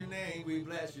we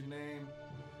bless your name.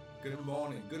 Good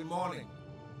morning, good morning.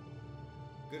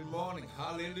 Good morning,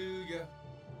 hallelujah.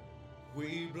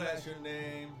 We bless your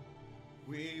name.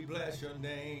 We bless your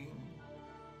name.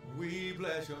 We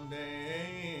bless your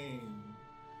name.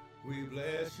 We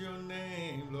bless your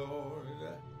name, Lord.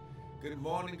 Good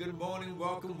morning,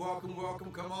 welcome, welcome,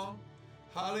 welcome, come on.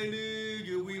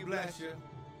 Hallelujah, we bless you.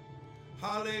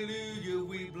 Hallelujah,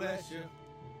 we bless you.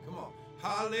 Come on.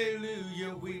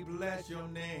 Hallelujah, we bless your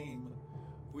name.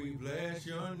 We bless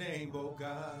your name, oh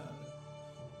God.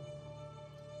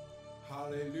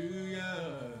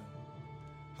 Hallelujah.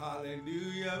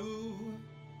 Hallelujah.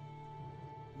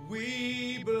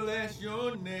 We bless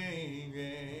your name.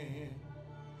 Yeah.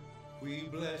 We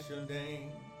bless your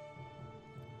name.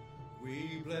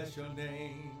 We bless your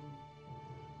name.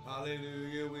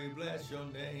 Hallelujah. We bless your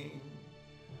name.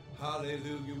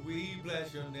 Hallelujah. We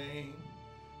bless your name.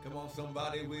 Come on,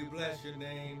 somebody. We bless your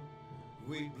name.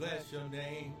 We bless your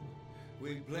name.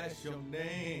 We bless your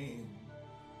name.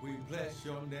 We bless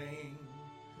your name.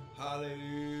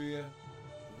 Hallelujah.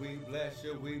 We bless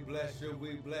you. We bless you.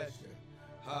 We bless you.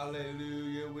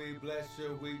 Hallelujah. We bless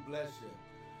you. We bless you.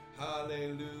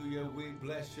 Hallelujah. We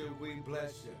bless you. We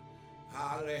bless you.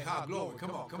 Hallelujah. Glory.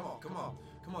 Come on. Come on. Come on.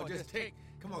 Come on. Just take.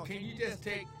 Come on. Can you just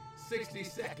take 60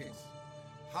 seconds?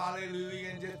 Hallelujah.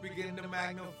 And just begin to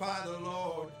magnify the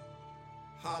Lord.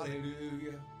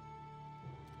 Hallelujah.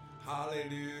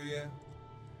 Hallelujah.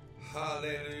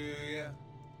 Hallelujah.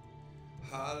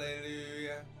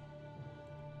 Hallelujah.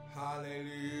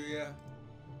 Hallelujah.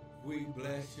 We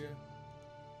bless you.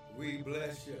 We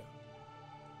bless you.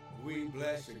 We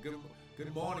bless you.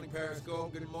 Good morning,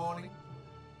 Periscope. Good morning.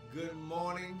 Good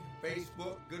morning,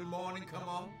 Facebook. Good morning. Come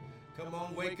on. Come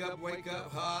on. Wake up. Wake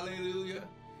up. Hallelujah.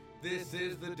 This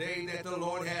is the day that the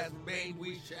Lord has made.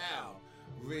 We shall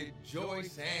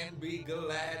rejoice and be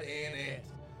glad in it.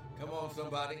 Come on,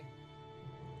 somebody.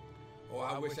 Oh,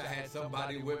 I wish I had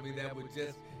somebody with me that would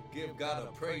just give God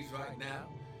a praise right now.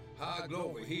 Ha,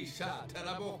 glory. He shot.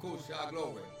 Taraboko shot.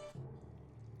 Glory.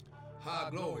 Ha,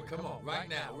 glory. Come on. Right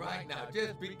now. Right now.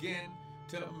 Just begin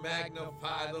to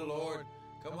magnify the Lord.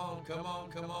 Come on. Come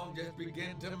on. Come on. Just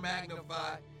begin to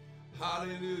magnify.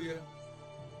 Hallelujah.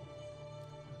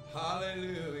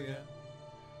 Hallelujah.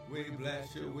 We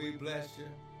bless you. We bless you.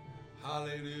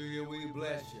 Hallelujah. We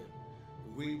bless you.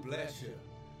 We bless you.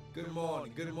 Good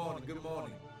morning. Good morning. Good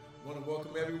morning. I want to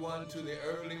welcome everyone to the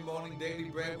early morning daily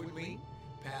bread with me,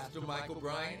 Pastor Michael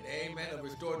Bryant, amen, of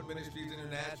Restored Ministries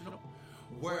International,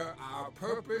 where our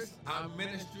purpose, our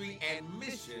ministry, and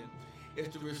mission is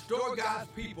to restore God's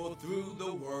people through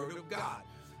the Word of God.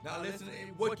 Now listen,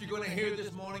 what you're going to hear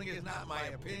this morning is not my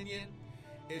opinion.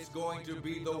 It's going to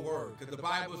be the Word. Because the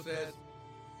Bible says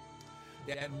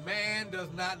that man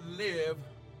does not live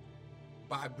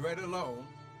by bread alone,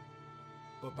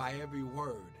 but by every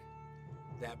word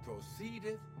that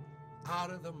proceedeth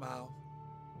out of the mouth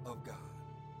of God.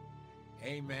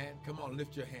 Amen. Come on,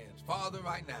 lift your hands. Father,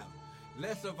 right now,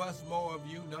 less of us, more of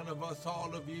you, none of us,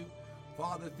 all of you.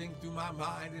 Father, think through my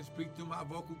mind and speak through my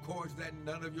vocal cords that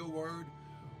none of your word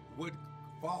would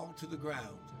fall to the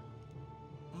ground.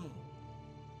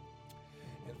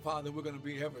 And Father, we're going to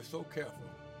be ever so careful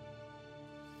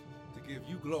to give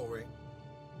you glory,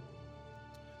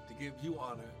 to give you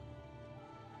honor,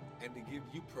 and to give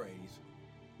you praise.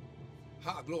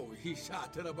 Ha, glory. He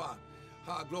shot to the bottom.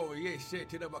 Ha, glory. Yeah, shit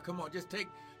to the bottom. Come on, just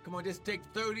take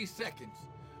 30 seconds.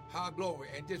 Ha, glory.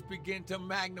 And just begin to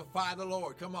magnify the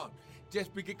Lord. Come on.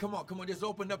 Just begin. Come on. Just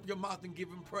open up your mouth and give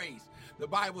him praise. The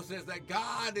Bible says that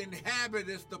God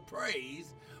inhabiteth the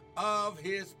praise of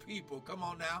his people. Come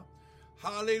on now.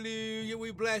 Hallelujah. We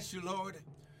bless you, Lord.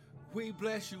 We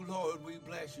bless you, Lord. We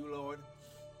bless you, Lord.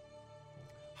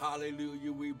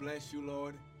 Hallelujah. We bless you,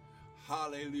 Lord.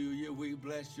 Hallelujah. We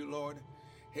bless you, Lord.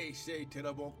 Hey, say to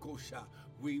the Bokosha.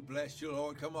 We bless you,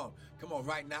 Lord. Come on. Come on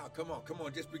right now. Come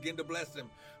on. Just begin to bless him.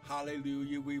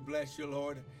 Hallelujah. We bless you,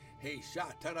 Lord. Hey, sha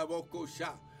to the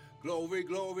Bokosha. Glory,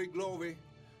 glory, glory.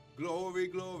 Glory,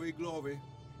 glory, glory.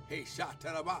 Hey, sha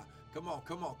to the ba. Come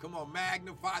on.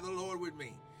 Magnify the Lord with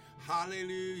me.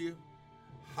 Hallelujah.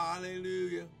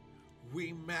 Hallelujah.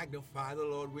 We magnify the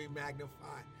Lord. We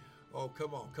magnify. Oh,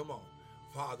 come on.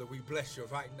 Father, we bless you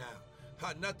right now.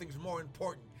 Nothing's more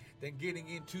important than getting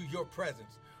into your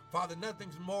presence. Father,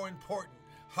 nothing's more important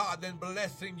than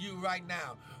blessing you right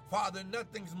now. Father,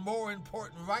 nothing's more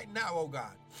important right now, oh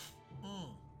God.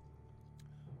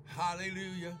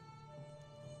 Hallelujah.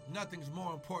 Nothing's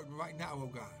more important right now, oh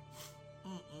God.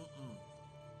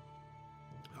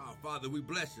 Father, we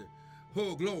bless you.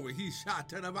 Oh, glory. He shot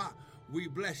to the bottom. We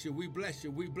bless you. We bless you.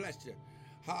 We bless you.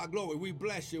 Glory. We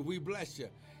bless you. We bless you.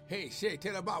 Hey, say,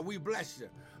 tell about we bless you.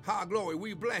 High glory,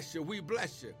 we bless you, we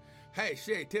bless you. Hey,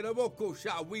 say, tell about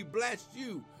we bless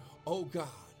you, oh God.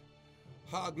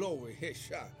 High glory, hey,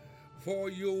 for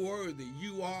you're worthy.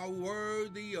 You are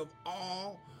worthy of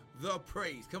all the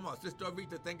praise. Come on, Sister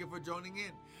Rita, thank you for joining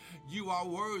in. You are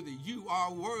worthy, you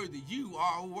are worthy, you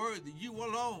are worthy. You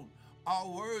alone are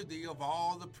worthy of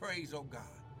all the praise, oh God.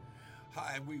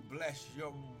 And we bless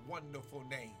your wonderful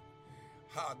name.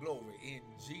 High glory in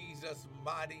Jesus'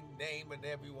 mighty name. And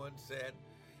everyone said,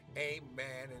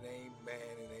 amen and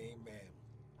amen and amen.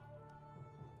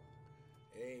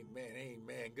 Amen,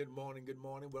 amen. Good morning, good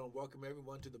morning. Well, welcome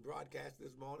everyone to the broadcast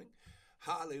this morning.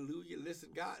 Hallelujah.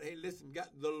 Listen, God, hey, listen, God,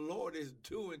 the Lord is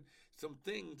doing some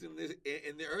things in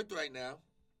the earth right now.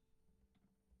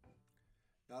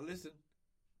 Now listen,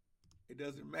 it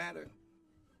doesn't matter.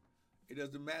 It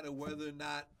doesn't matter whether or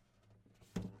not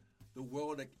the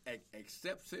world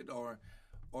accepts it or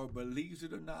believes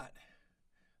it or not.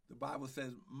 The Bible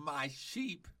says, my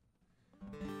sheep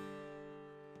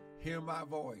hear my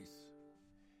voice,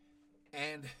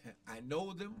 and I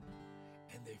know them,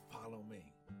 and they follow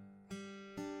me.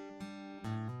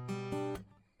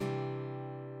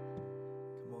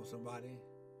 Come on, somebody.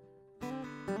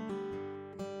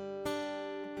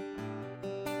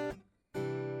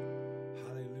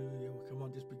 Hallelujah. Come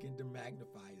on, just begin to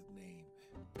magnify his name.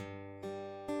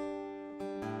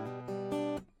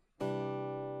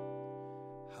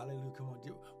 Hallelujah. Come on,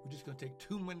 we're just going to take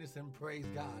 2 minutes and praise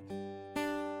God.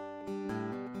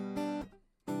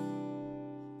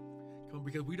 Come on,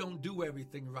 because we don't do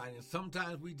everything right. And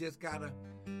sometimes we just got to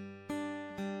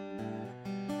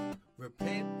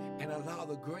repent and allow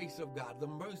the grace of God, the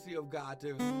mercy of God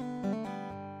to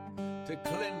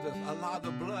cleanse us. Allow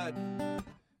the blood.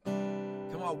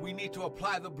 Come on, we need to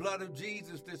apply the blood of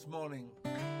Jesus this morning.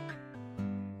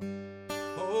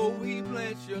 Oh, we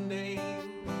bless your name.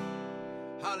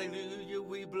 Hallelujah,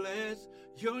 we bless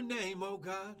your name, oh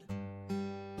God.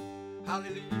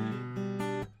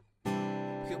 Hallelujah.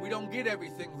 Because we don't get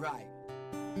everything right.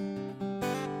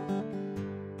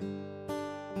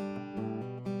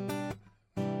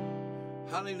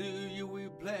 Hallelujah, we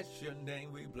bless your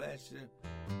name, we bless you.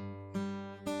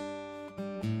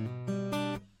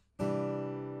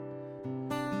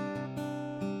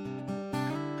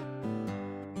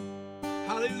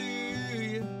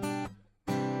 Hallelujah,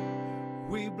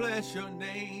 we bless your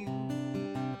name.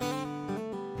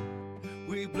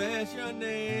 We bless your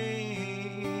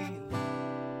name.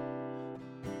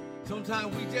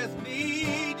 Sometimes we just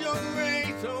need your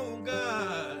grace, oh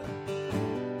God.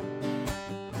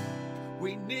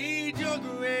 We need your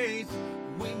grace.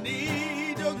 We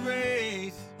need your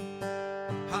grace.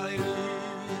 Hallelujah.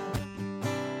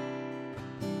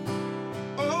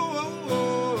 Oh, oh,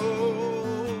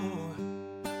 oh.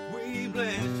 We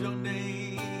bless your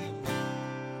name.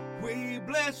 We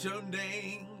bless your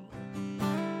name.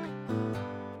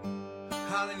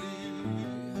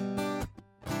 Hallelujah.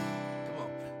 Come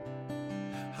on.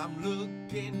 I'm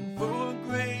looking for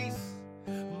grace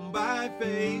by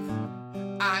faith.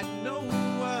 I know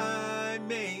I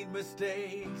made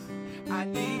mistakes. I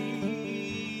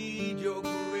need your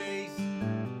grace.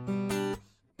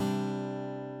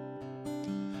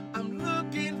 I'm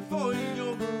looking for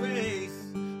your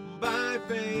grace by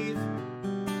faith.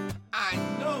 I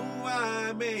know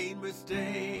I made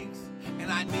mistakes,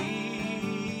 and I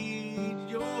need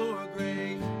your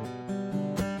grace.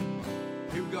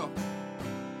 Here we go.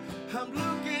 I'm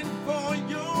looking for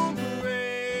your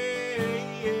grace.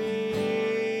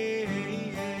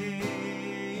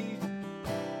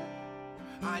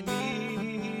 I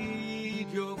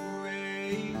need your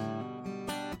grace.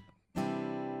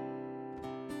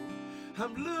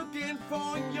 I'm looking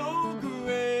for your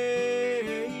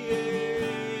grace.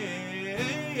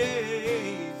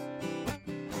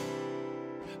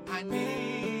 I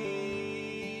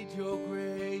need your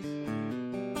grace.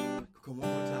 Come on, one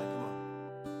more time, come on.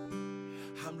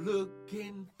 I'm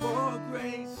looking for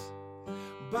grace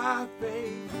by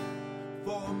faith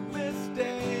for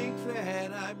mistakes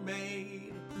that I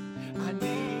made. I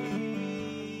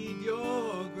need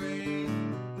your grace.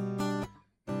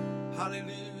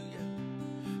 Hallelujah.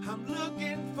 I'm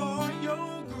looking for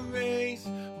your grace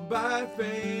by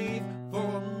faith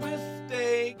for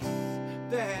mistakes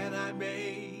that I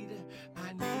made.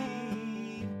 I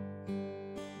need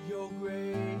your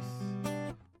grace.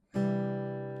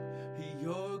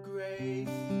 Your grace.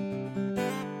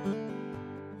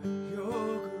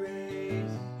 Your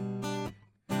grace.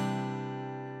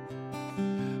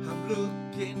 I'm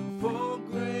looking for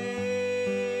grace.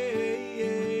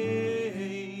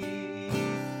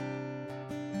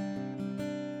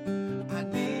 I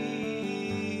need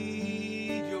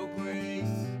your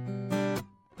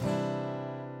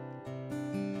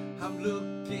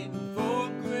looking for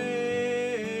grace.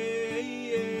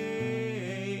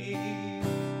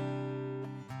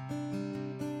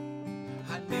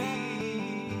 I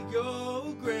need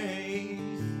your grace.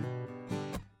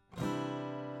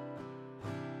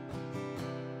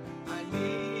 I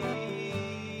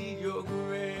need your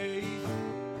grace.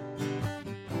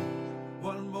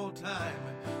 One more time.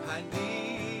 I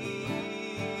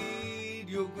need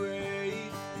your grace.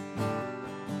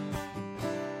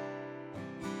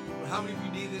 How many of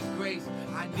you need this grace?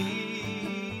 I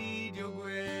need your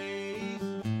grace.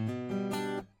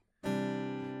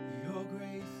 Your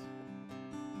grace.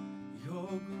 Your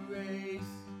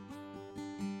grace.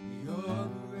 Your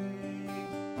grace.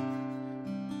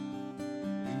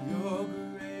 Your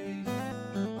grace.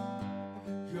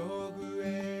 Your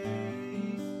grace.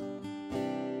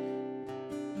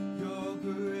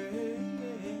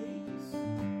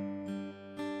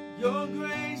 Your grace. Your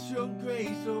grace, your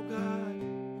grace, oh God.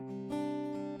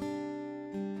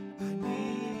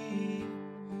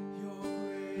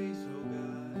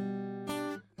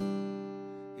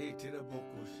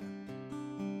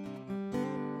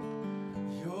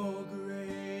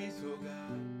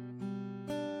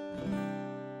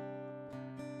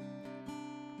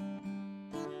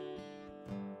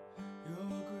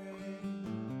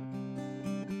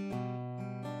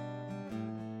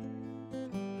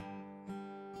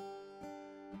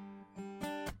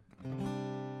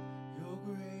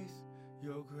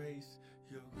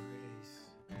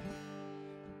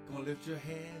 Lift your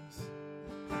hands.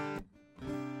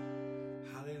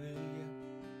 Hallelujah.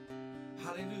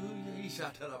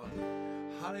 Hallelujah.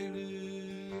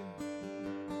 Hallelujah.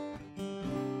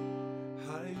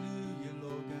 Hallelujah,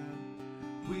 Lord God.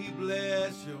 We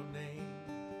bless your name.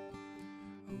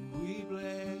 We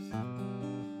bless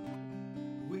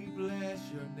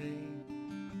your name.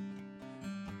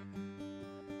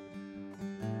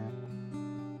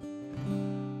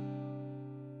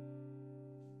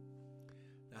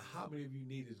 How many of you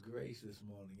need his grace this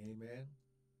morning? Amen.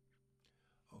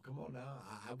 Oh, come on now.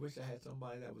 I wish I had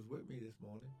somebody that was with me this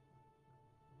morning.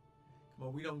 Come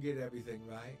on, we don't get everything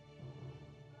right.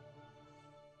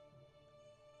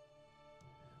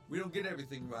 We don't get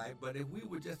everything right, but if we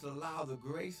would just allow the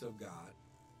grace of God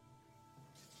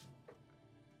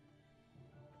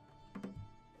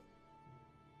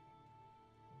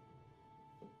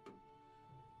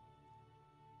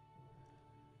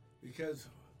because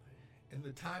in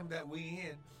the time that we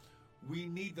in, we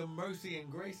need the mercy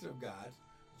and grace of God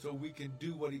so we can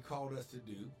do what he called us to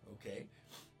do, okay?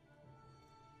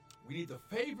 We need the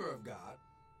favor of God,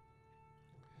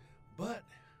 but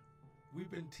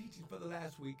we've been teaching for the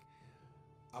last week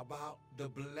about the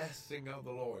blessing of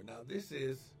the Lord. Now, this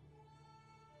is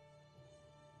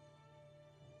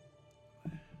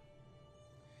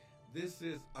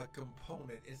a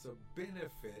component, it's a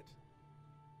benefit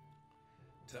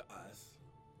to us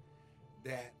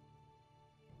that,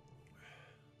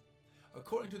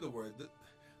 according to the word,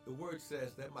 the word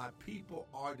says that my people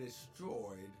are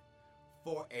destroyed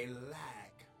for a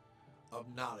lack of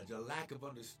knowledge, a lack of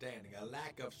understanding, a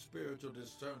lack of spiritual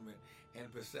discernment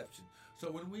and perception.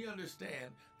 So when we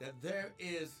understand that there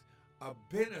is a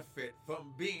benefit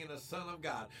from being a son of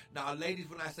God. Now, ladies,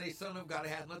 when I say son of God,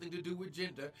 it has nothing to do with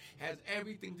gender, it has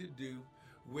everything to do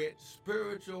with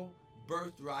spiritual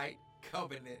birthright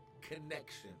covenant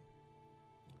connection.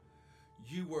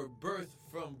 You were birthed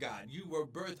from God. You were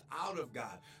birthed out of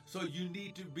God. So you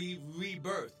need to be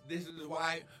rebirthed. This is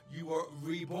why you were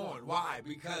reborn. Why?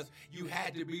 Because you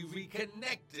had to be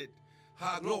reconnected,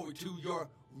 glory, to your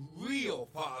real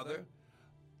Father,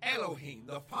 Elohim,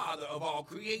 the Father of all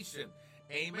creation.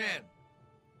 Amen.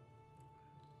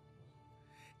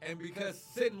 And because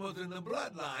sin was in the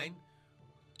bloodline,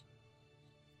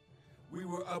 we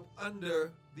were up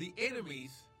under the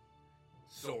enemy's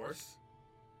source.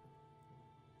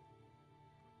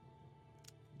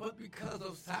 But because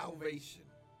of salvation,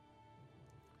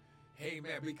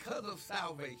 amen, because of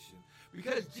salvation,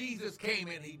 because Jesus came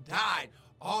and he died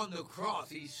on the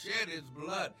cross, he shed his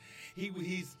blood,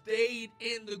 he stayed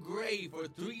in the grave for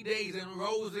 3 days and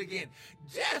rose again.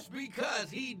 Just because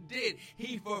he did,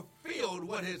 he fulfilled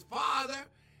what his Father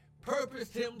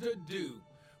purposed him to do.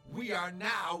 We are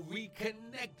now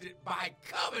reconnected by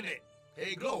covenant.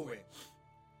 Hey, glory.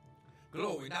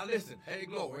 Glory. Now listen, hey,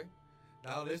 glory.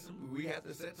 Now listen, we have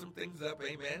to set some things up,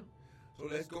 amen. So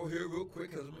let's go here real quick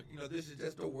because, this is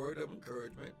just a word of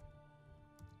encouragement.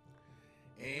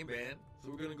 Amen.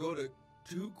 So we're going to go to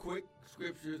 2 quick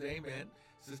scriptures, amen.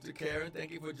 Sister Karen,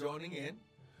 thank you for joining in.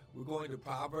 We're going to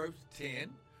Proverbs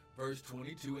 10, verse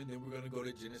 22, and then we're going to go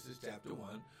to Genesis chapter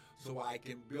 1. so I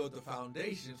can build the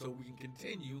foundation so we can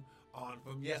continue on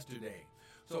from yesterday.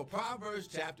 So Proverbs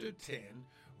chapter 10,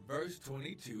 verse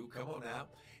 22, come on now.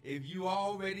 If you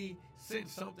already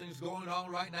sense something's going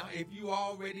on right now, if you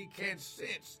already can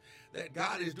sense that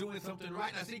God is doing something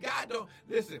right now. See, God don't,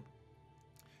 listen,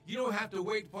 you don't have to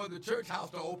wait for the church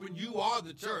house to open. You are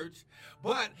the church.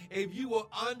 But if you will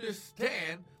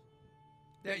understand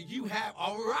that you have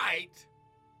a right,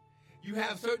 you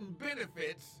have certain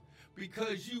benefits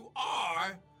because you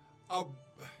are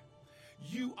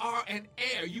an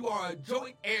heir. You are a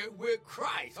joint heir with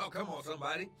Christ. Oh, come on,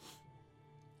 somebody.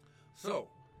 So,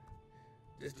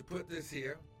 just to put this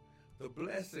here, the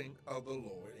blessing of the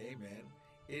Lord, amen,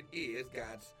 it is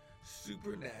God's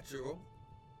supernatural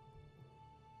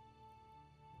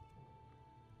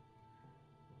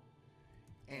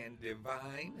and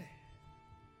divine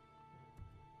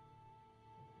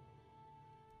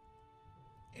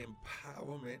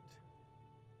empowerment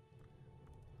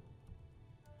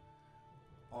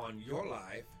on your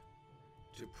life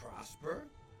to prosper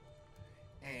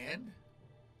and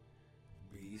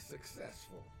be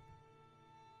successful.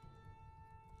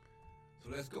 So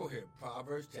let's go here.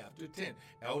 Proverbs chapter 10.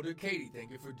 Elder Katie,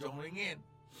 thank you for joining in.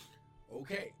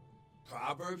 Okay.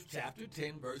 Proverbs chapter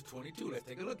 10, verse 22. Let's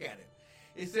take a look at it.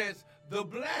 It says, the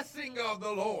blessing of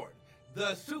the Lord,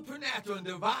 the supernatural and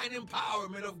divine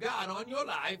empowerment of God on your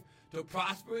life to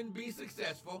prosper and be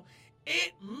successful,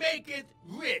 it maketh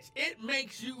rich. It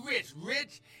makes you rich.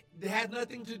 Rich has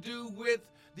nothing to do with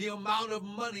the amount of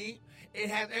money. It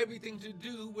has everything to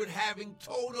do with having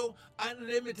total,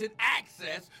 unlimited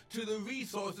access to the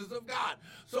resources of God.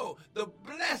 So the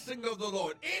blessing of the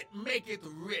Lord, it maketh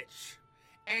rich.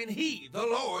 And he, the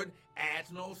Lord,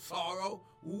 adds no sorrow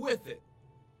with it.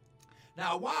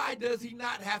 Now, why does he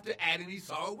not have to add any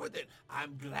sorrow with it?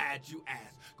 I'm glad you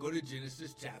asked. Go to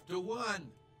Genesis chapter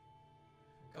 1.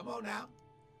 Come on now.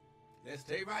 Let's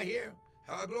stay right here.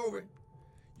 Hallelujah, glory.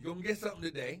 You're going to get something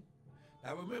today.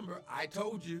 Now, remember, I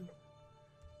told you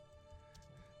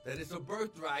that it's a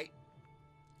birthright.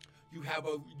 You have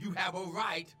a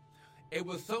right. It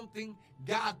was something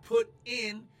God put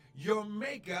in your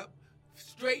makeup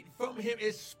straight from him.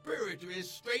 It's spiritual. It's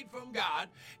straight from God.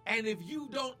 And if you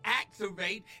don't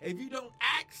activate, if you don't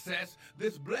access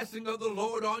this blessing of the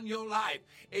Lord on your life,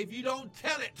 if you don't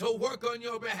tell it to work on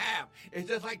your behalf, it's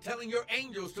just like telling your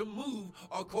angels to move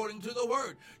according to the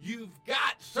word. You've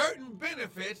got certain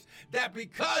benefits that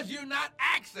because you're not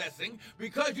accessing,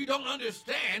 because you don't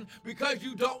understand, because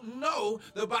you don't know,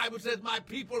 the Bible says my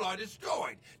people are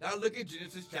destroyed. Now look at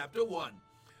Genesis chapter 1.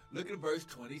 Look at verse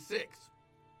 26.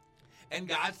 And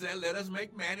God said, let us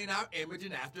make man in our image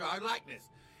and after our likeness.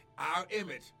 Our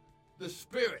image, the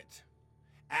spirit,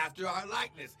 after our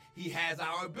likeness. He has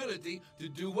our ability to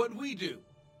do what we do.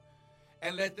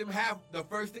 And let them have, the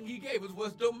first thing he gave us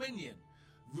was dominion,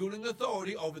 ruling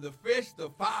authority over the fish, the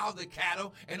fowl, the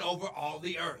cattle, and over all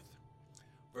the earth.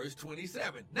 Verse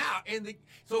 27. Now,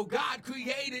 so God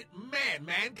created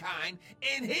mankind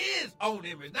in his own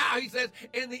image. Now he says,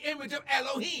 in the image of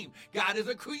Elohim. God is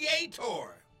a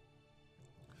creator.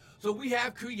 So we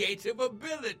have creative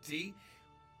ability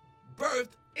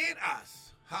birthed in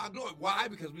us. Hallelujah. Why?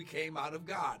 Because we came out of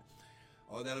God.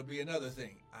 Oh, that'll be another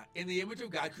thing. In the image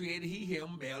of God created he,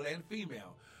 him, male and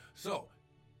female. So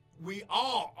we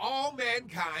all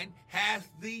mankind has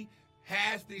the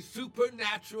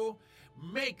supernatural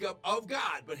makeup of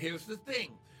God. But here's the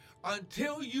thing.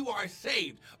 Until you are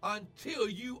saved, until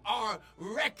you are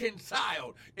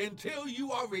reconciled, until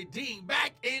you are redeemed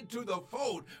back into the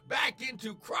fold, back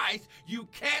into Christ, you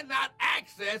cannot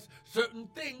access certain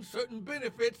things, certain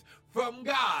benefits from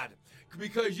God.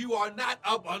 Because you are not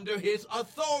up under his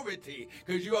authority.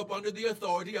 Because you're up under the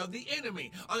authority of the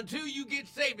enemy. Until you get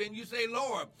saved and you say,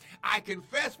 Lord, I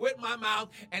confess with my mouth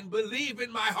and believe in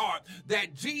my heart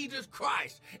that Jesus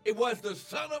Christ, it was the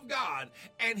Son of God,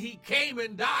 and he came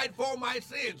and died for my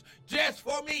sins, just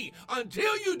for me.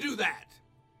 Until you do that,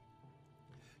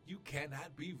 you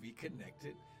cannot be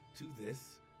reconnected to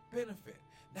this benefit.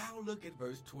 Now look at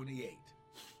verse 28.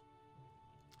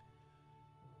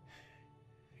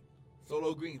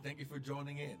 Solo Green, thank you for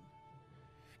joining in.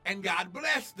 And God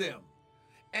blessed them.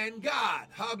 And God,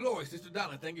 glory, Sister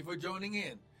Donna, thank you for joining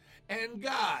in. And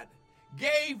God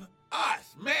gave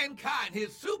us, mankind,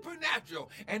 his supernatural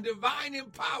and divine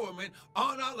empowerment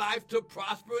on our life to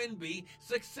prosper and be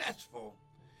successful.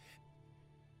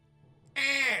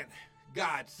 And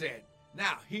God said,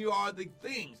 now, here are the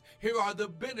things, here are the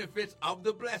benefits of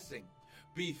the blessing.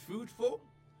 Be fruitful,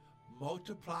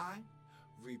 multiply,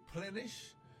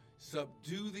 replenish,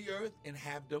 subdue the earth, and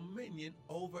have dominion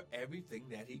over everything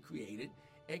that he created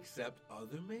except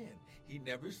other men. He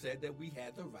never said that we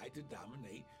had the right to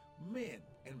dominate men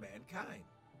and mankind.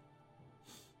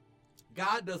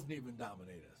 God doesn't even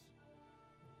dominate us.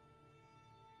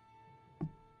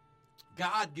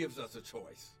 God gives us a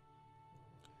choice.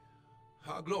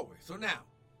 Glory. So now,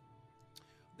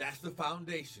 that's the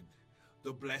foundation,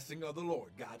 the blessing of the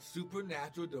Lord, God's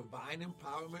supernatural divine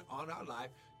empowerment on our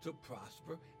life to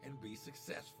prosper and be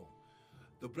successful.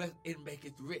 It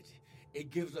maketh rich.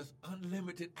 It gives us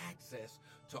unlimited access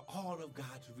to all of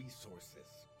God's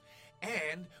resources.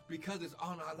 And because it's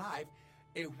on our life,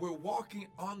 if we're walking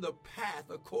on the path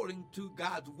according to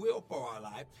God's will for our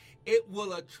life, it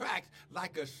will attract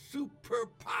like a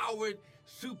super-powered,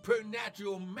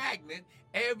 supernatural magnet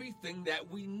everything that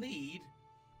we need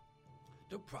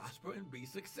to prosper and be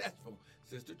successful.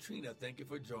 Sister Trina, thank you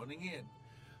for joining in.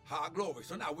 Glory.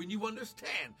 So now when you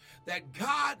understand that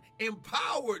God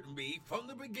empowered me from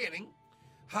the beginning,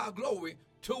 glory,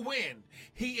 to win.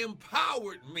 He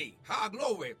empowered me,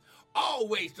 glory,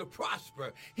 always to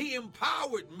prosper. He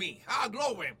empowered me,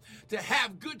 glory, to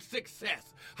have good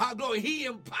success. Glory, he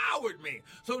empowered me.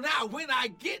 So now when I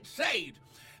get saved,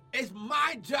 it's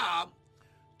my job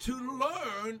to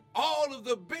learn all of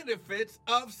the benefits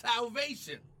of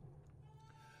salvation.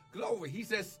 Glory. He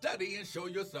says, study and show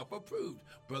yourself approved.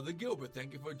 Brother Gilbert,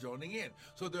 thank you for joining in.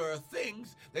 So there are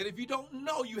things that if you don't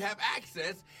know you have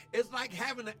access, it's like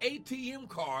having an ATM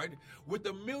card with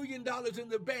 $1 million in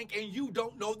the bank and you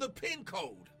don't know the PIN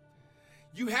code.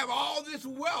 You have all this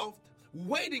wealth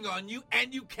waiting on you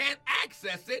and you can't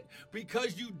access it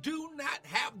because you do not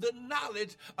have the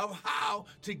knowledge of how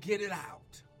to get it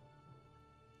out.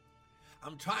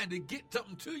 I'm trying to get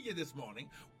something to you this morning.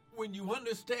 When you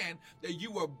understand that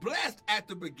you were blessed at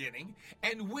the beginning,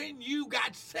 and when you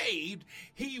got saved,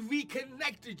 he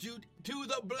reconnected you to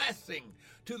the blessing,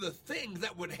 to the things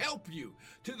that would help you,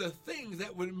 to the things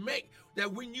that would make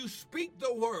that when you speak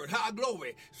the word,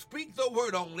 glory, speak the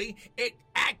word only, it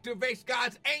activates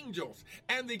God's angels,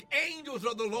 and the angels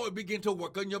of the Lord begin to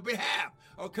work on your behalf.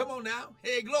 Oh, come on now.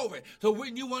 Hey, glory. So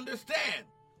when you understand,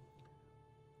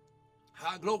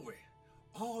 glory,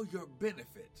 all your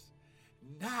benefits,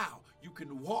 now you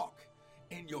can walk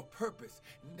in your purpose.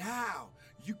 Now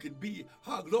you can be,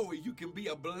 glory, you can be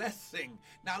a blessing.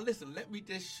 Now listen, let me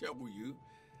just show you,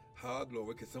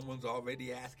 glory, because someone's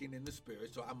already asking in the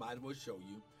spirit, so I might as well show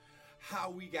you how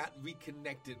we got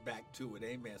reconnected back to it.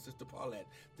 Amen. Sister Paulette,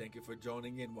 thank you for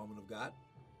joining in, woman of God.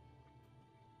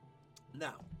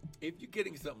 Now, if you're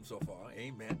getting something so far,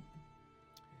 amen,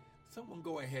 someone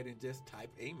go ahead and just type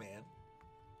amen.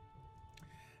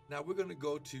 Now we're going to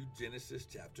go to Genesis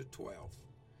chapter 12.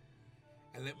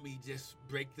 And let me just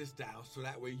break this down so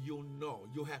that way you'll know.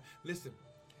 You'll have, listen,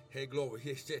 hey, glory,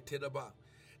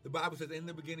 the Bible says, in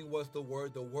the beginning was the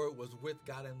Word was with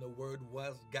God, and the Word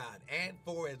was God. And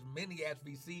for as many as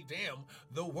received him,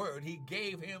 the Word, he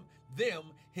gave them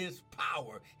his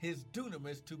power, his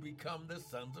dunamis, to become the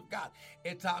sons of God.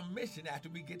 It's our mission after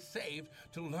we get saved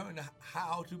to learn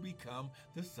how to become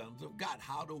the sons of God,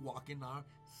 how to walk in our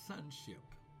sonship.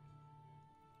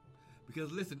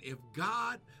 Because listen, if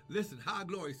God,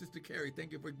 glory, Sister Carrie,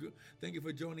 thank you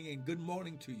for joining in. Good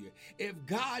morning to you. If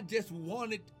God just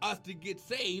wanted us to get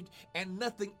saved and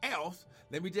nothing else,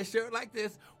 let me just share it like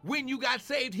this. When you got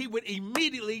saved, he would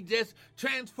immediately just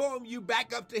transform you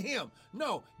back up to him.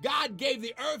 No, God gave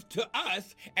the earth to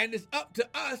us, and it's up to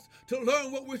us to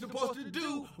learn what we're supposed to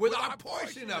do with our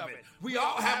portion of it. We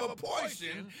all have a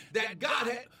portion that God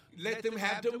had. Let them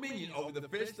have dominion over the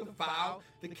fish, the fowl,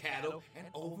 the cattle, and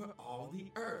over all the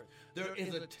earth. There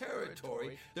is a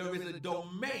territory. There is a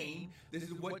domain. This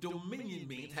is what dominion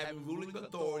means, having ruling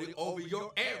authority over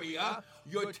your area,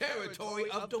 your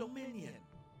territory of dominion.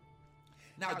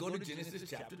 Now go to Genesis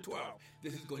chapter 12.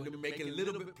 This is going to make it a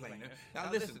little bit plainer.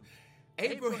 Now listen,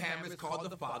 Abraham is called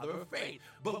the father of faith,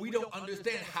 but we don't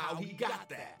understand how he got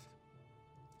that.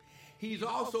 He's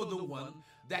also the one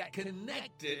that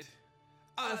connected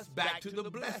us back to the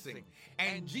blessing.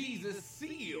 And Jesus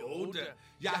sealed,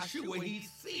 Yahshua, he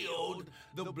sealed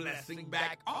the blessing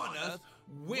back on us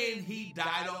when he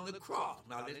died on the cross.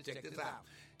 Now let's check this out.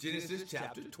 Genesis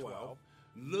chapter 12.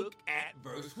 Look at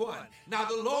verse 1. Now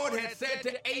the Lord had said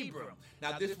to Abram,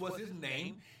 now this was his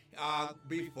name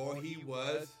before he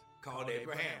was called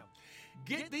Abraham.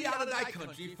 Get thee out of thy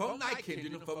country, from thy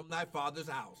kindred, and from thy father's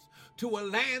house, to a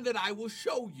land that I will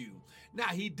show you. Now,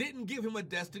 he didn't give him a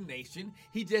destination.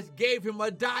 He just gave him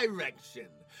a direction.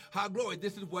 Glory,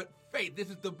 this is what faith, this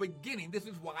is the beginning. This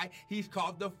is why he's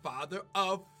called the father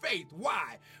of faith.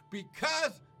 Why?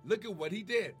 Because, look at what he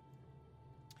did.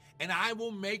 And I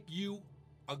will make you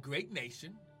a great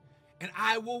nation, and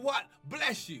I will what?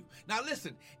 Bless you. Now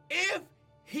listen, if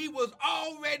he was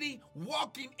already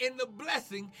walking in the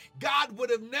blessing, God would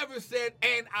have never said,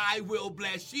 and I will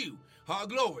bless you.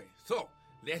 Glory. So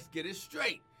let's get it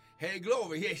straight. Hey,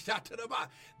 glory. Hey, shout to the bottom.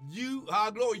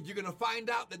 Glory, you're going to find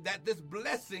out that this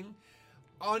blessing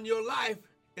on your life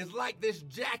is like this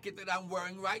jacket that I'm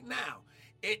wearing right now.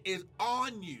 It is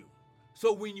on you.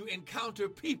 So when you encounter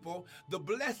people, the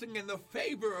blessing and the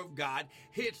favor of God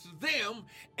hits them,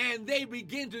 and they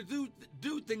begin to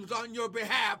do things on your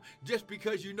behalf just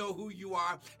because you know who you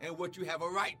are and what you have a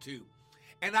right to.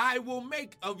 And I will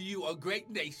make of you a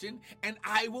great nation, and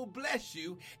I will bless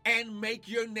you and make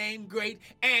your name great,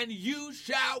 and you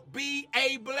shall be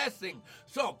a blessing.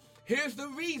 So here's the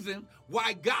reason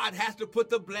why God has to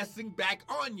put the blessing back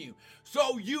on you,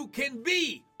 so you can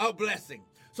be a blessing,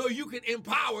 so you can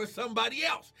empower somebody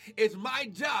else. It's my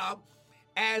job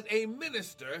as a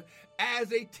minister,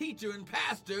 as a teacher and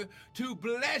pastor, to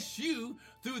bless you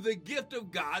through the gift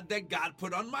of God that God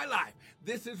put on my life.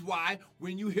 This is why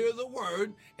when you hear the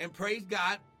word, and praise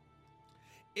God,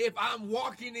 if I'm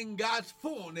walking in God's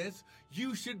fullness,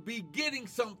 you should be getting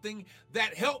something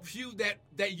that helps you,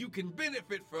 that you can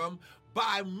benefit from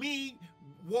by me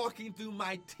walking through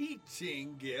my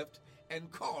teaching gift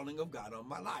and calling of God on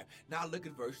my life. Now look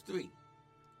at verse 3.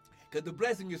 Because the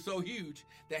blessing is so huge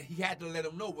that he had to let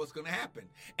them know what's going to happen.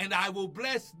 And I will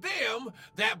bless them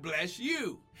that bless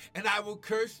you. And I will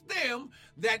curse them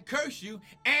that curse you,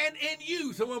 and in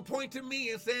you. Someone point to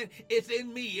me and say, it's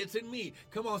in me, it's in me.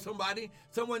 Come on, somebody.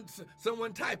 Someone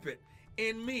type it.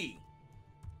 In me.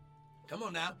 Come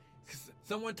on now.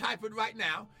 Someone type it right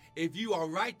now. If you are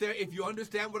right there, if you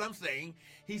understand what I'm saying.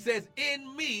 He says,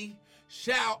 in me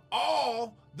shall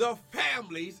all the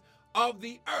families of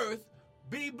the earth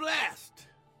be blessed.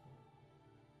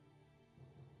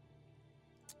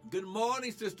 Good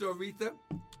morning, Sister Aretha.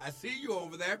 I see you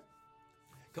over there.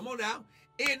 Come on now.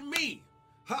 In me.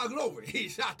 Glory. He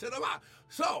shot to the mouth.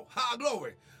 So,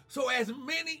 glory. So as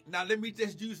many, now let me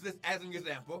just use this as an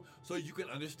example so you can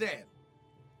understand.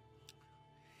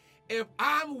 If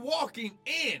I'm walking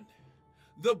in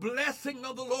the blessing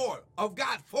of the Lord, of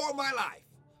God for my life,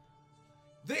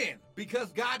 then,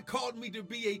 because God called me to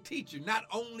be a teacher, not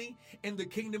only in the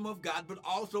kingdom of God, but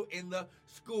also in the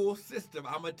school system.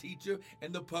 I'm a teacher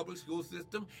in the public school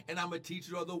system, and I'm a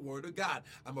teacher of the Word of God.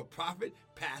 I'm a prophet,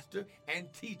 pastor,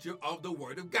 and teacher of the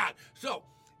Word of God. So,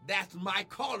 that's my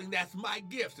calling. That's my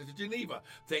gift. Sister Geneva,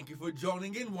 thank you for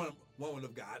joining in, woman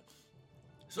of God.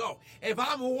 So, if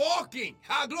I'm walking,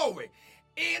 glory,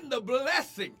 in the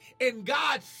blessing, in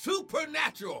God's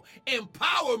supernatural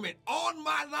empowerment on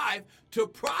my life to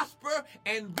prosper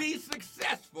and be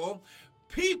successful,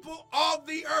 people of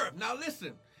the earth. Now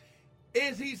listen,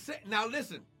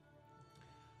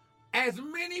 as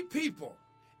many people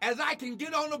as I can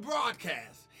get on the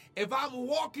broadcast, if I'm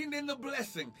walking in the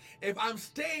blessing, if I'm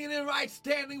staying in right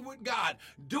standing with God,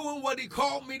 doing what he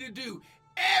called me to do,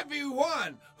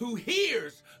 everyone who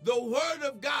hears the word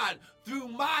of God through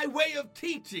my way of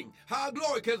teaching,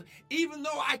 glory, because even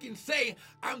though I can say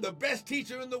I'm the best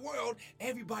teacher in the world,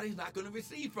 everybody's not going to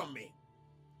receive from me.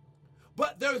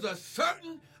 But there's a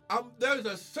certain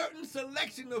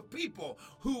selection of people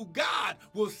who God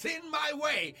will send my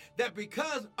way that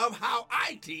because of how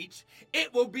I teach,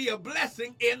 it will be a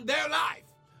blessing in their life.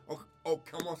 Oh,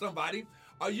 come on, somebody.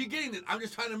 Are you getting this? I'm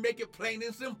just trying to make it plain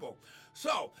and simple.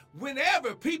 So,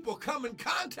 whenever people come in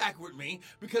contact with me,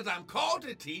 because I'm called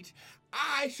to teach,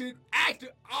 I should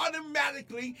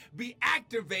automatically be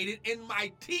activated in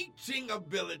my teaching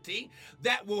ability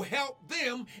that will help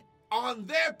them on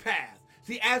their path.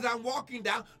 See, as I'm walking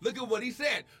down, look at what he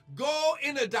said. Go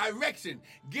in a direction.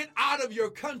 Get out of your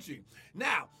country.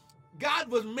 Now,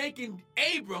 God was making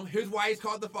Abram, here's why he's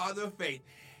called the father of faith.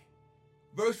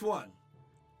 Verse 1.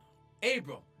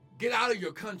 Abram, get out of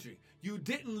your country. You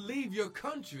didn't leave your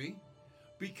country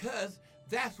because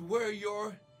that's where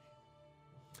your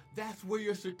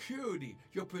security,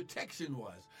 your protection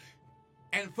was.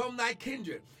 And from thy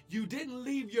kindred. You didn't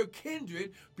leave your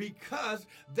kindred because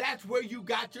that's where you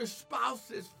got your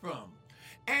spouses from.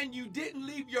 And you didn't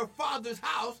leave your father's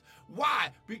house. Why?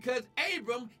 Because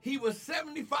Abram, he was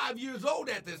 75 years old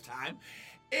at this time.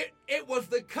 It was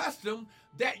the custom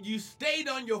that you stayed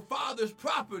on your father's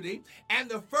property, and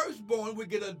the firstborn would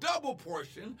get a double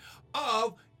portion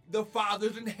of the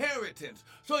father's inheritance.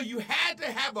 So you had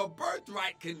to have a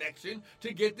birthright connection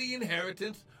to get the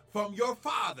inheritance from your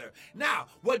father. Now,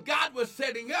 what God was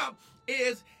setting up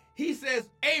is, he says,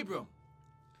 Abram,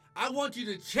 I want you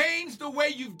to change the way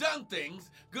you've done things.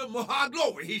 Good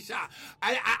glory, he shot.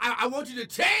 I want you to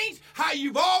change how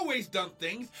you've always done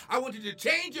things. I want you to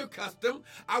change your custom.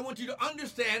 I want you to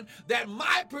understand that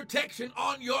my protection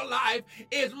on your life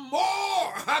is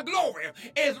more, glory,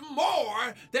 is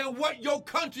more than what your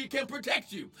country can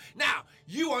protect you. Now,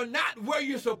 you are not where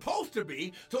you're supposed to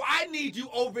be, so I need you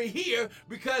over here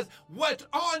because what's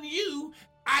on you,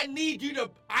 I need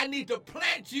to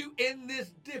plant you in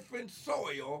this different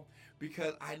soil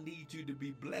because I need you to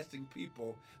be blessing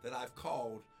people that I've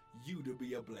called you to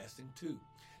be a blessing to.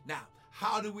 Now,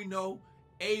 how do we know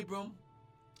Abram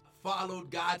followed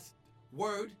God's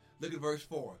word? Look at verse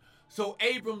 4. So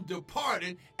Abram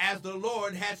departed as the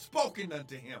Lord had spoken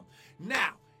unto him.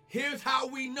 Now, here's how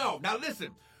we know. Now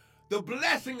listen. The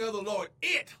blessing of the Lord,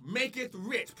 it maketh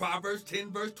rich. Proverbs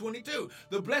 10, verse 22.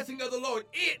 The blessing of the Lord,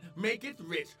 it maketh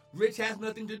rich. Rich has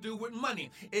nothing to do with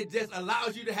money. It just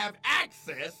allows you to have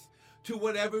access to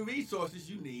whatever resources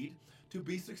you need to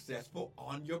be successful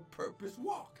on your purpose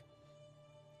walk.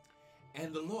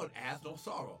 And the Lord has no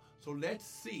sorrow. So let's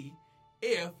see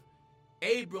if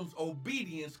Abram's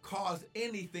obedience caused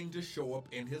anything to show up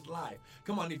in his life.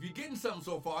 Come on, if you're getting something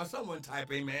so far, someone type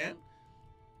amen.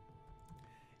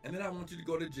 And then I want you to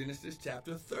go to Genesis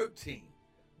chapter 13.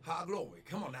 Glory.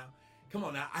 Come on now. Come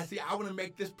on now. I want to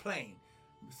make this plain.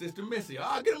 Sister Missy.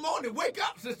 Good morning. Wake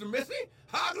up, Sister Missy.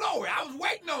 Glory. I was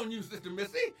waiting on you, Sister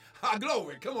Missy.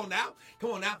 Glory. Come on now.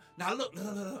 Come on now. Now look.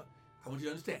 I want you to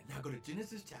understand. Now go to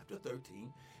Genesis chapter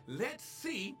 13. Let's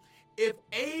see if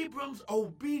Abram's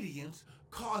obedience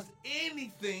caused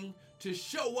anything to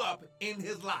show up in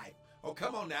his life. Oh,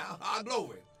 come on now.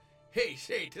 Glory. Hey,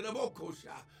 shay to the boko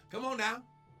sha. Come on now.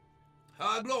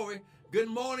 Glory. Good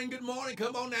morning.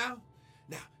 Come on now.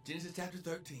 Now, Genesis chapter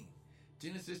 13.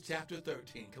 Genesis chapter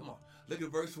 13. Come on. Look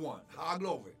at verse 1.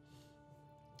 Glory.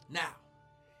 Now,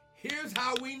 here's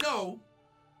how we know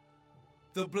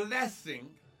the blessing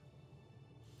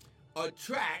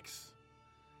attracts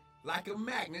like a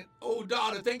magnet. Oh,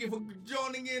 daughter, thank you for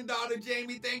joining in. Daughter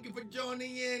Jamie, thank you for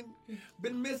joining in.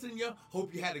 Been missing you.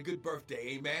 Hope you had a good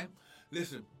birthday. Amen.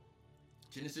 Listen,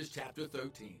 Genesis chapter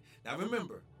 13. Now,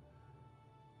 remember,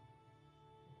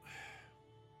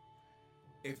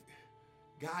 if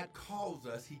God calls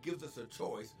us, he gives us a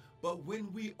choice. But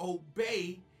when we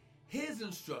obey his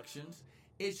instructions,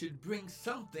 it should bring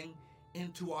something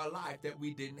into our life that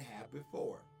we didn't have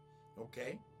before.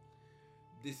 Okay?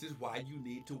 This is why you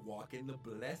need to walk in the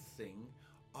blessing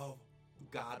of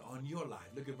God on your life.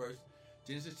 Look at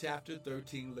Genesis chapter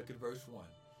 13, look at verse 1.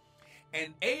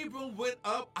 And Abram went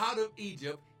up out of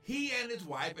Egypt, he and his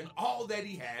wife, and all that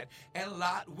he had, and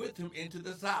Lot with him into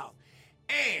the south.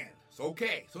 And so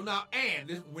now,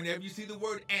 whenever you see the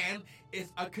word and,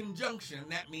 it's a conjunction.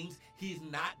 That means he's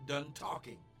not done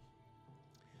talking.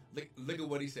 Look at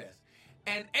what he says.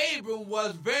 And Abram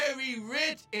was very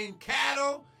rich in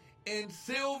cattle, in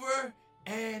silver,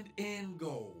 and in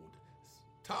gold.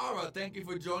 Tara, thank you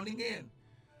for joining in.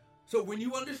 So when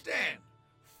you understand,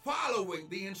 following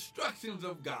the instructions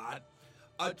of God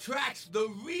attracts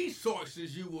the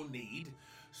resources you will need.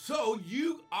 So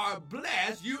you are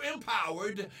blessed, you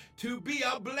empowered to be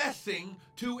a blessing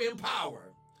to empower.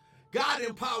 God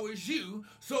empowers you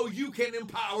so you can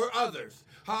empower others.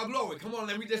 Glory. Come on,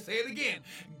 let me just say it again.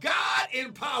 God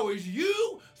empowers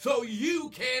you so you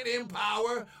can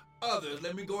empower others.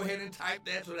 Let me go ahead and type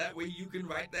that so that way you can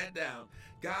write that down.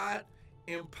 God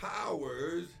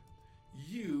empowers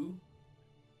you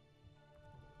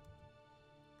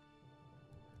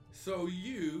so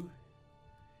you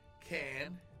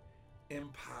can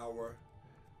empower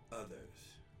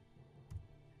others.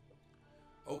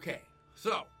 Okay,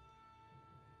 so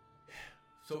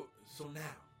now,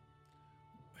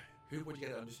 here's what you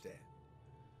got to understand.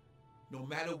 No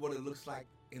matter what it looks like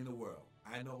in the world,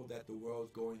 I know that the world's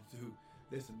going through,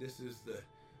 listen,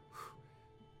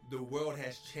 the world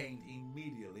has changed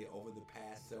immediately over the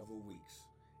past several weeks.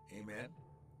 Amen?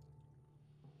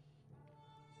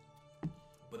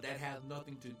 But that has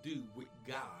nothing to do with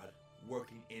God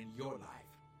working in your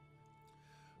life.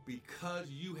 Because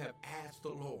you have asked the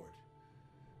Lord,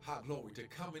 glory, to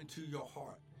come into your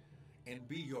heart and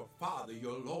be your Father,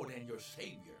 your Lord, and your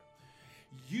Savior,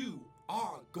 you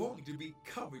are going to be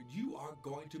covered. You are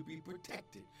going to be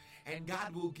protected. And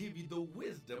God will give you the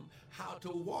wisdom how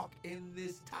to walk in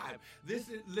this time.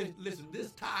 Listen,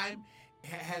 this time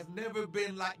has never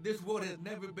been like, this world has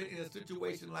never been in a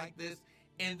situation like this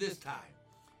in this time.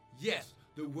 Yes,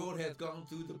 the world has gone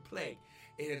through the plague.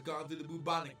 It has gone through the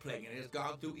bubonic plague, and it has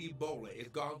gone through Ebola. It's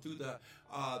gone through the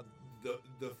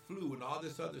flu and all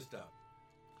this other stuff.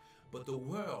 But the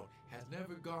world has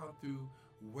never gone through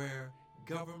where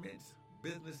governments,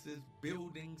 businesses,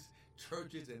 buildings,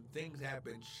 churches, and things have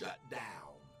been shut down.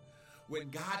 When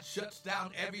God shuts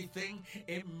down everything,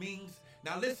 it means,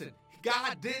 now listen,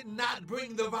 God did not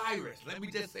bring the virus. Let me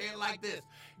just say it like this.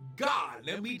 God,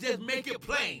 let me just make it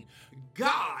plain.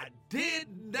 God did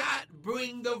not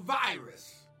bring the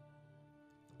virus.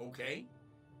 Okay?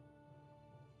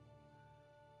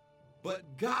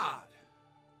 But God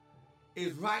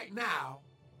is right now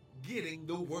getting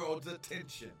the world's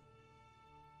attention.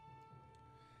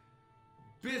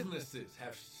 Businesses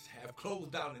have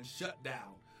closed down and shut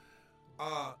down.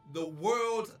 The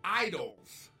world's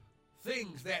idols,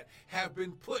 things that have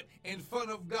been put in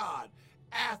front of God,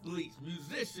 athletes,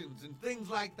 musicians, and things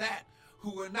like that,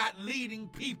 who are not leading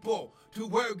people to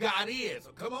where God is.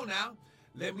 So come on now.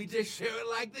 Let me just share it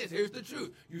like this. Here's the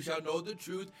truth. You shall know the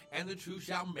truth, and the truth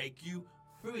shall make you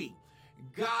free.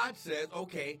 God says,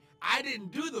 okay, I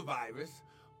didn't do the virus,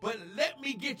 but let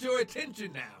me get your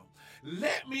attention now.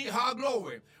 Let me,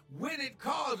 glory. When it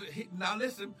causes, now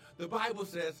listen, the Bible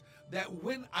says that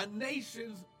when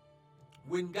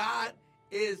God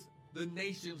is the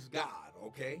nation's God,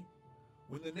 okay?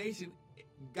 When the nation,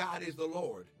 God is the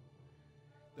Lord,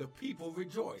 the people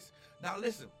rejoice. Now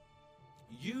listen,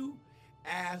 you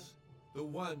as the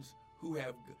ones who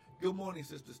have, good morning,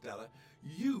 Sister Stella,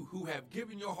 you who have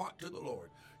given your heart to the Lord,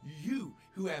 you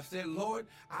who have said, Lord,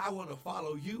 I want to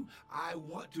follow you. I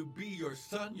want to be your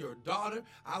son, your daughter.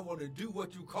 I want to do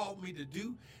what you called me to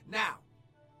do. Now,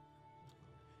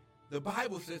 the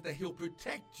Bible says that he'll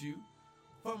protect you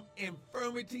from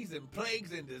infirmities and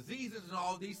plagues and diseases and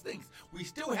all these things. We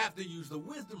still have to use the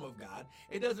wisdom of God.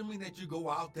 It doesn't mean that you go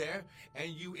out there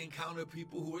and you encounter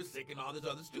people who are sick and all this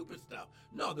other stupid stuff.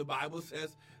 No, the Bible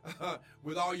says,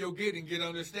 with all you're getting, get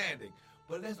understanding.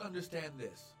 But let's understand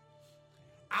this.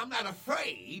 I'm not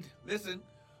afraid, listen,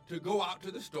 to go out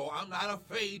to the store. I'm not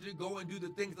afraid to go and do the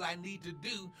things that I need to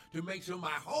do to make sure my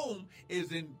home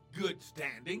is in good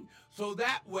standing. So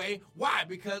that way, why?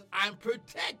 Because I'm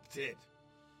protected.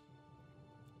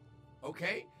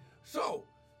 Okay? So,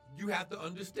 you have to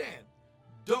understand.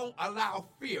 Don't allow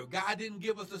fear. God didn't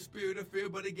give us a spirit of fear,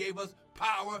 but he gave us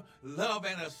power, love,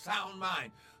 and a sound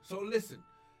mind. So listen,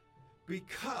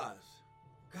 because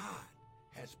God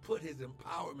has put his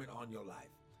empowerment on your life,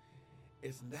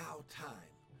 it's now time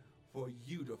for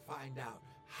you to find out,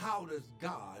 how does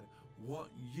God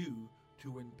want you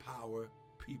to empower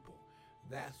people?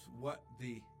 That's what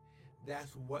the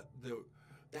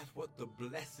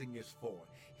blessing is for.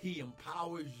 He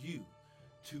empowers you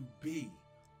to be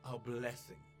a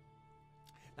blessing.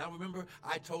 Now remember,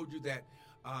 I told you that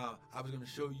I was going to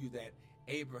show you that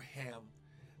Abraham,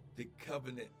 the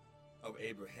covenant of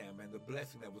Abraham and the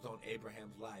blessing that was on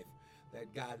Abraham's life,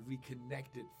 that God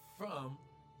reconnected from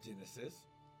Genesis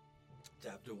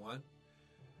chapter 1,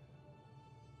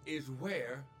 is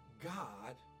where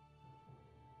God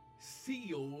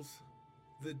seals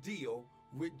the deal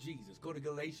with Jesus. Go to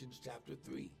Galatians chapter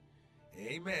 3.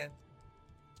 Amen.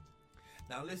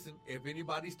 Now listen, if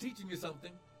anybody's teaching you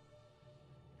something,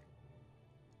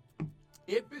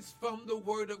 if it's from the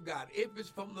Word of God, if it's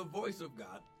from the voice of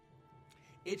God,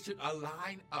 it should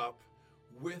align up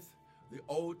with the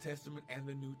Old Testament and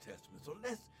the New Testament. So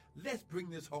let's bring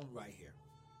this home right here.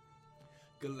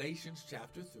 Galatians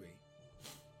chapter 3.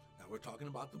 Now we're talking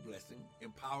about the blessing,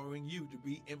 empowering you to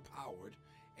be empowered.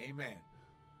 Amen.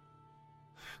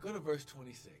 Go to verse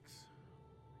 26.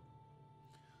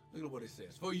 Look at what it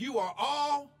says. For you are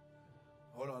all,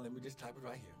 hold on, let me just type it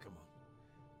right here. Come on.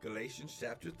 Galatians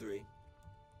chapter 3.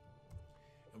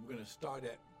 And we're going to start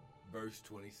at verse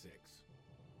 26.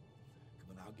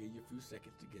 Come on, I'll give you a few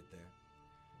seconds to get there.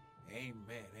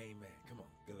 Amen, amen. Come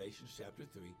on. Galatians chapter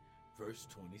 3, verse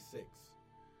 26.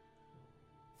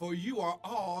 For you are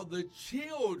all the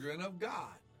children of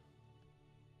God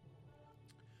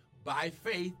by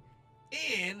faith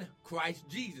in Christ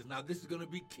Jesus. Now, this is going to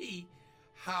be key,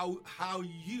 how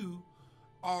you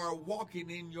are walking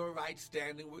in your right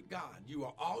standing with God. You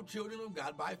are all children of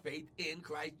God by faith in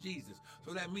Christ Jesus.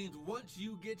 So that means once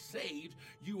you get saved,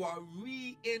 you are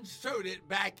reinserted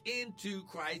back into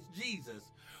Christ Jesus.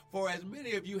 For as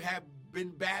many of you have been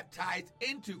baptized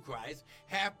into Christ,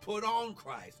 have put on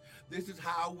Christ. This is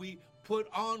how we put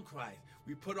on Christ.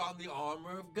 We put on the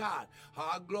armor of God.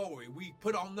 Glory. We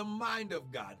put on the mind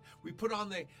of God. We put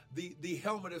on the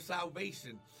helmet of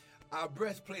salvation, our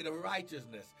breastplate of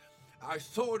righteousness, our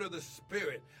sword of the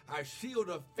Spirit, our shield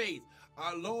of faith,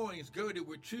 our loins girded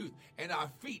with truth, and our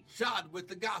feet shod with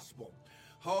the gospel.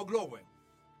 All glory.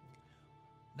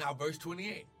 Now, verse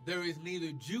 28. There is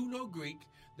neither Jew nor Greek,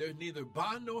 there's neither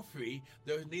bond nor free,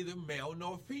 there's neither male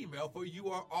nor female, for you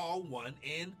are all one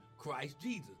in Christ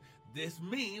Jesus. This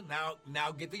means,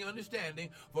 now get the understanding,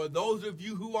 for those of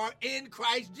you who are in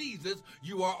Christ Jesus,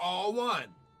 you are all one.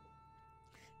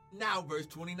 Now, verse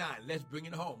 29, let's bring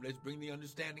it home. Let's bring the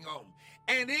understanding home.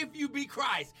 And if you be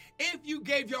Christ, if you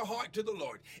gave your heart to the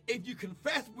Lord, if you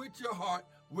confess with your heart,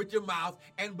 with your mouth,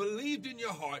 and believed in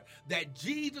your heart that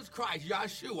Jesus Christ,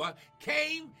 Yahshua,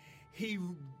 came, he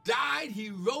died, he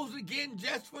rose again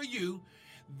just for you,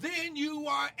 then you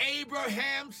are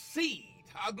Abraham's seed.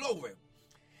 Our glory.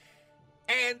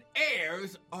 And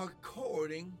heirs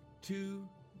according to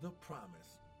the promise.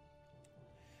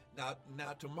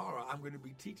 Now tomorrow I'm going to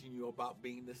be teaching you about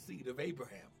being the seed of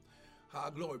Abraham. Our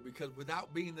glory, because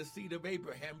without being the seed of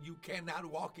Abraham, you cannot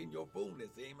walk in your fullness.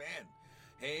 Amen.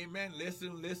 Amen.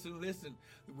 Listen.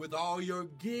 With all your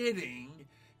getting,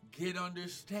 get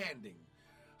understanding.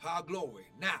 Our glory.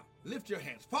 Now, lift your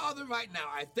hands. Father, right now,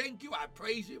 I thank you. I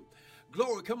praise you.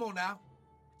 Glory. Come on now.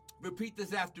 Repeat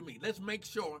this after me. Let's make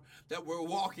sure that we're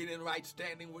walking in right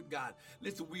standing with God.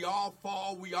 Listen, we all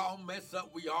fall, we all mess up,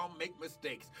 we all make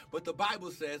mistakes. But the Bible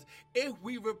says, if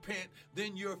we repent,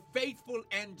 then you're faithful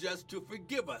and just to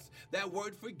forgive us. That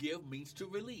word forgive means to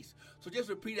release. So just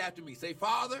repeat after me. Say,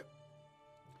 Father,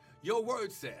 your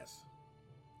word says,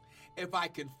 if I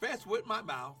confess with my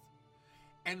mouth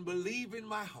and believe in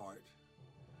my heart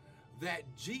that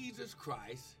Jesus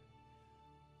Christ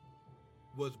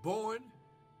was born,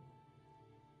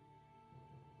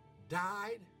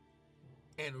 died,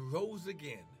 and rose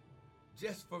again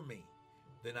just for me,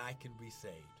 then I can be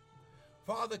saved.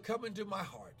 Father, come into my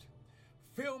heart.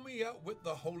 Fill me up with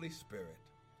the Holy Spirit.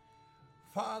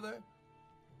 Father,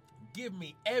 give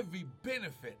me every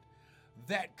benefit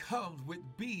that comes with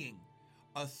being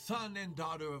a son and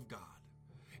daughter of God.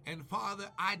 And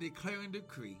Father, I declare and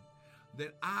decree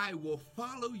that I will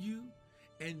follow you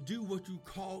and do what you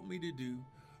called me to do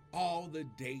all the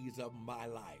days of my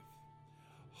life.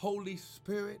 Holy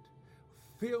Spirit,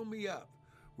 fill me up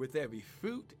with every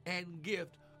fruit and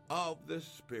gift of the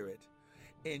Spirit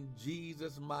in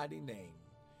Jesus' mighty name.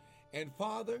 And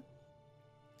Father,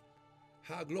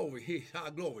 how glory.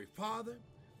 Father,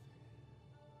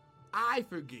 I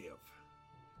forgive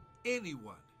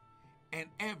anyone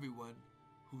and everyone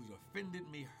who's offended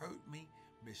me, hurt me,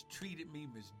 mistreated me,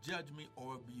 misjudged me,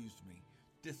 or abused me,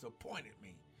 disappointed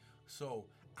me. So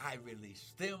I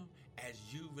release them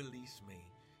as you release me.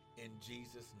 In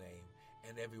Jesus' name.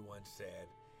 And everyone said,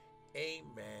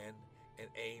 amen and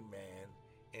amen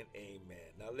and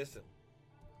amen. Now listen,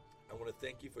 I want to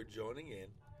thank you for joining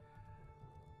in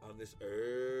on this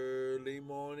early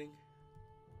morning,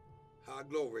 high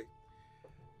glory,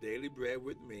 daily bread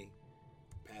with me,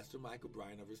 Pastor Michael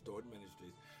Bryant of Restored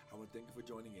Ministries. I want to thank you for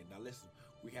joining in. Now listen,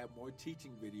 we have more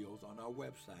teaching videos on our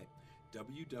website,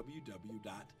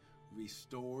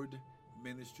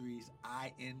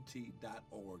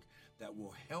 www.restoredministriesint.org, that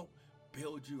will help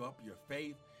build you up your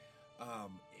faith.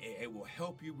 It will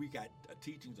help you. We got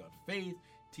teachings on faith,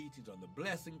 teachings on the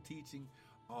blessing, teaching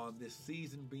on this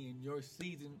season being your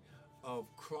season of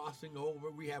crossing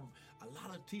over. We have a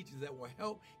lot of teachings that will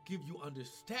help give you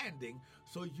understanding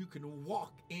so you can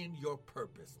walk in your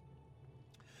purpose.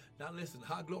 Now listen,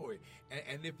 high glory.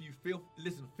 And if you feel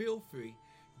free.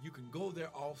 You can go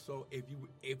there also if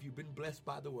you've been blessed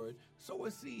by the word. Sow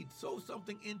a seed, sow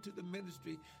something into the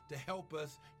ministry to help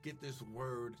us get this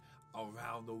word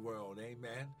around the world.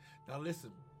 Amen. Now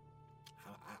listen,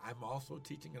 I'm also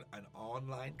teaching an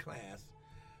online class,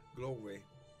 glory,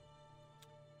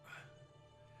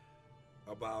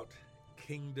 about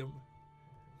kingdom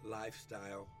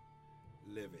lifestyle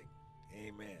living.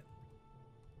 Amen.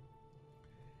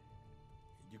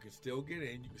 You can still get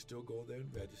in. You can still go there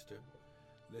and register.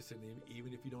 Listen,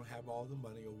 even if you don't have all the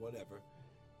money or whatever,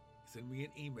 send me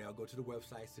an email. Go to the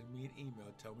website, send me an email.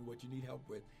 Tell me what you need help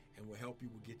with, and we'll help you.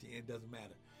 We'll get you in. Doesn't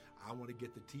matter. I want to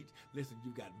get the teach. Listen,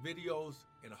 you've got videos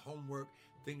and homework,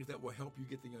 things that will help you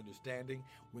get the understanding.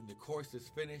 When the course is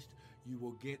finished, you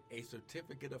will get a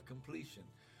certificate of completion.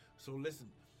 So listen,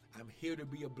 I'm here to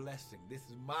be a blessing. This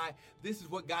is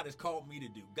what God has called me to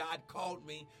do. God called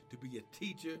me to be a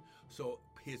teacher so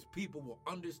his people will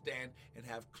understand and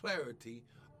have clarity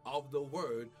of the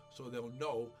word so they'll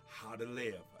know how to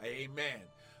live. Amen.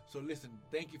 So listen,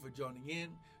 thank you for joining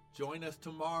in. Join us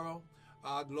tomorrow.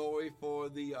 Glory for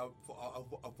the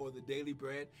daily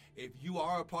bread. If you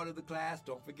are a part of the class,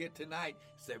 don't forget tonight,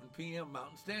 7 p.m.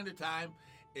 Mountain Standard Time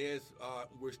is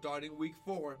we're starting week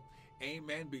 4.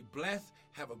 Amen. Be blessed.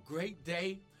 Have a great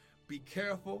day. Be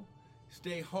careful.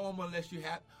 Stay home unless you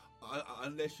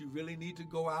really need to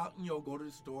go out and go to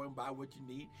the store and buy what you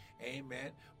need.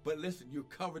 Amen. But listen, you're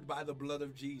covered by the blood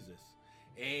of Jesus.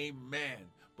 Amen.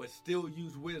 But still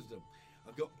use wisdom.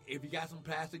 If you got some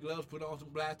plastic gloves, put on some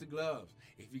plastic gloves.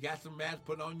 If you got some masks,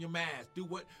 put on your mask.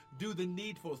 Do the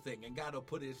needful thing, and God will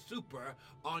put his super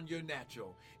on your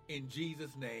natural. In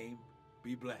Jesus' name,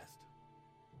 be blessed.